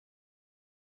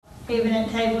even at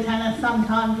table tennis,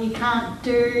 sometimes you can't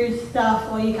do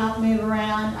stuff or you can't move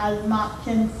around as much,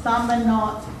 and some are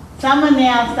not. Some are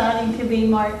now starting to be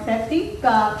more accepting,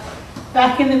 but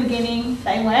back in the beginning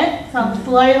they weren't. So I'm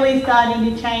slowly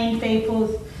starting to change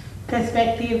people's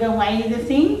perspective and ways of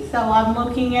things. So I'm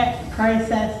looking at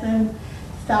process and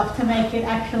stuff to make it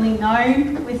actually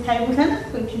known with table tennis,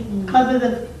 which is because of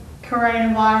the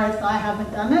coronavirus I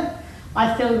haven't done it.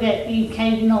 I still get the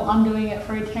occasional, I'm doing it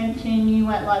for attention, you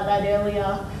weren't like that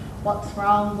earlier, what's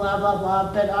wrong, blah, blah,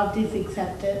 blah, but I've just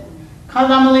accepted. Because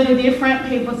I'm a little different,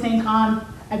 people think I'm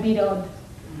a bit odd.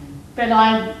 But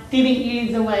I didn't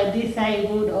use the word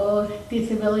disabled or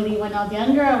disability when I was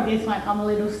younger. I just went, I'm a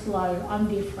little slow, I'm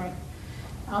different.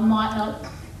 I might not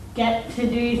get to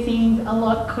do things a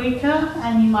lot quicker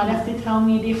and you might have to tell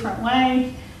me a different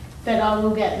way, but I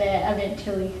will get there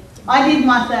eventually. I did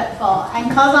my Cert 4, and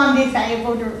because I'm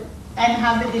disabled and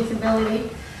have a disability,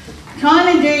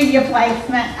 trying to do your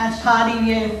placement as part of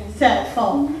your Cert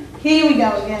 4. Here we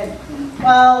go again.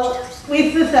 Well,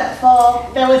 with the Cert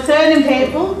 4, there were certain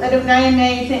people that have known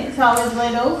me since I was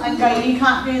little and go, you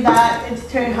can't do that, it's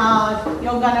too hard,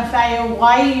 you're going to fail,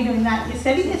 why are you doing that? You're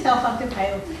setting yourself up to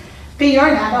fail. But you're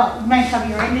an adult, you may have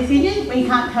your own decisions, we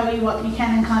can't tell you what you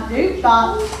can and can't do,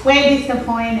 but we're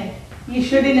disappointed. You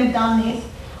shouldn't have done this.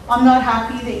 I'm not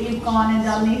happy that you've gone and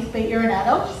done this, but you're an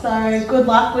adult, so good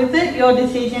luck with it, your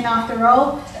decision after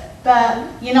all, but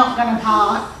you're not going to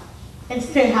pass.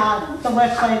 It's too hard, the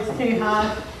workload's too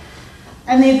hard.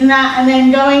 And this and that, and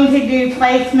then going to do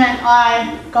placement,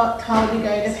 I got told to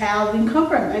go to PALS in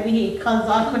Cobram over here, because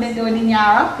I couldn't do it in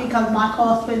Yarra, because my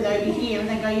course was over here, and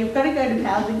they go, you've got to go to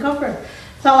PALS in Cobram.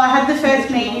 So I had the first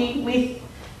meeting with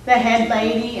the head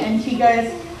lady, and she goes,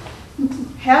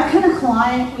 how can a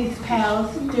client with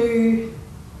PALS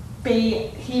be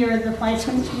here as a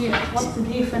placement student? What's the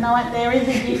difference? And I went, there is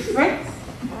a difference,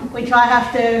 which I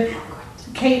have to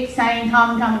keep saying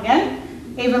time and time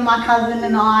again. Even my cousin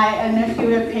and I and a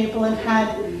few people have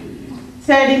had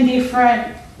certain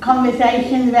different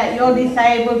conversations about you're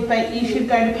disabled but you should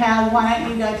go to PALS, why don't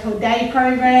you go to a day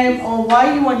program, or why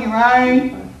are you on your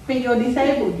own but you're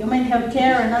disabled, you're meant to have a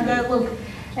carer. And I go, look,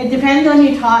 it depends on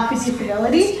your type of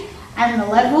disability and the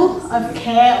level of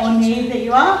care or need that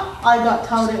you are. I got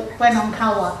told it went on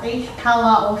colour. Each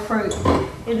colour or fruit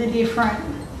is a different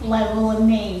level of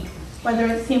need, whether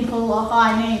it's simple or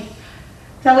high need.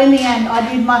 So in the end,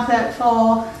 I did my Cert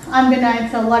 4,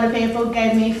 unbeknownst to a lot of people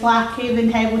gave me flack,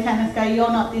 even table tennis go,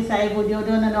 you're not disabled, you're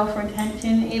doing it all for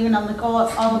attention, even on the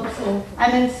court,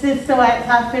 and it's just the way it's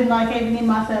happened, like even in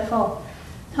my Cert 4.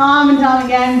 Time and time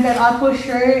again, but I pushed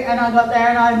through and I got there,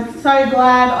 and I'm so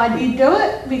glad I did do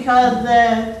it, because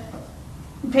the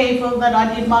people that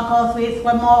I did my course with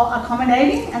were more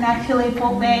accommodating and actually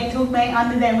took me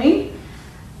under their wing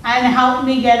and helped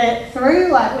me get it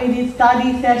through. Like we did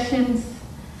study sessions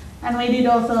and we did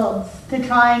all sorts to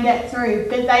try and get through,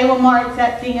 but they were more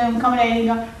accepting and accommodating.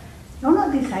 You're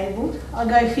not disabled. I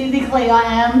go, physically I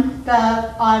am,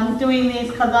 but I'm doing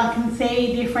this because I can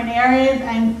see different areas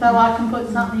and so I can put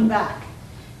something back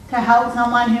to help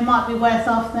someone who might be worse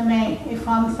off than me. If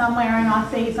I'm somewhere and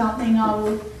I see something, I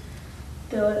will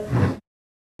do it.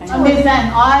 I'm just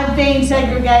saying, I've been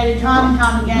segregated time and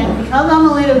time again. Because I'm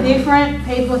a little different,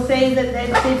 people see that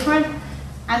they're different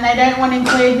and they don't want to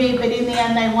include me, but in the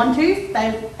end they want to.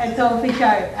 It's all for show.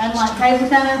 And like table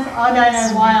tennis, I don't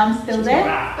know why I'm still there.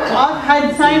 I've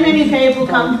had so many people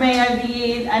come to me over the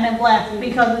years and have left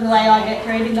because of the way I get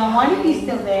treated. Going, why are you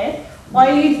still there?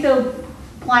 Why are you still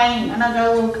playing? And I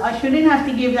go, look, I shouldn't have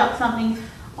to give up something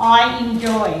I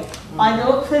enjoy. I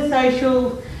do it for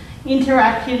social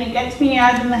interaction, it gets me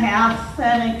out in the house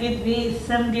and it gives me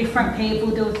some different people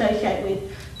to associate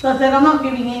with. So I said, I'm not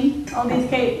giving in, I'll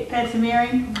just keep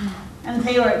persevering and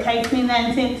see where it takes me. And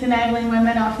then since Enabling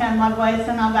Women, I found my voice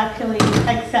and I've actually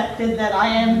accepted that I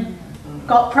am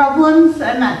got problems,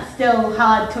 and that's still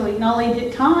hard to acknowledge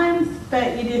at times,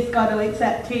 but you just got to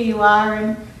accept who you are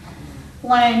and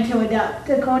learn to adapt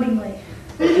accordingly.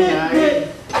 That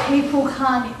people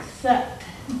can't accept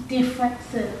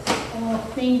differences or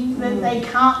things that they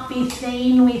can't be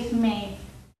seen with me.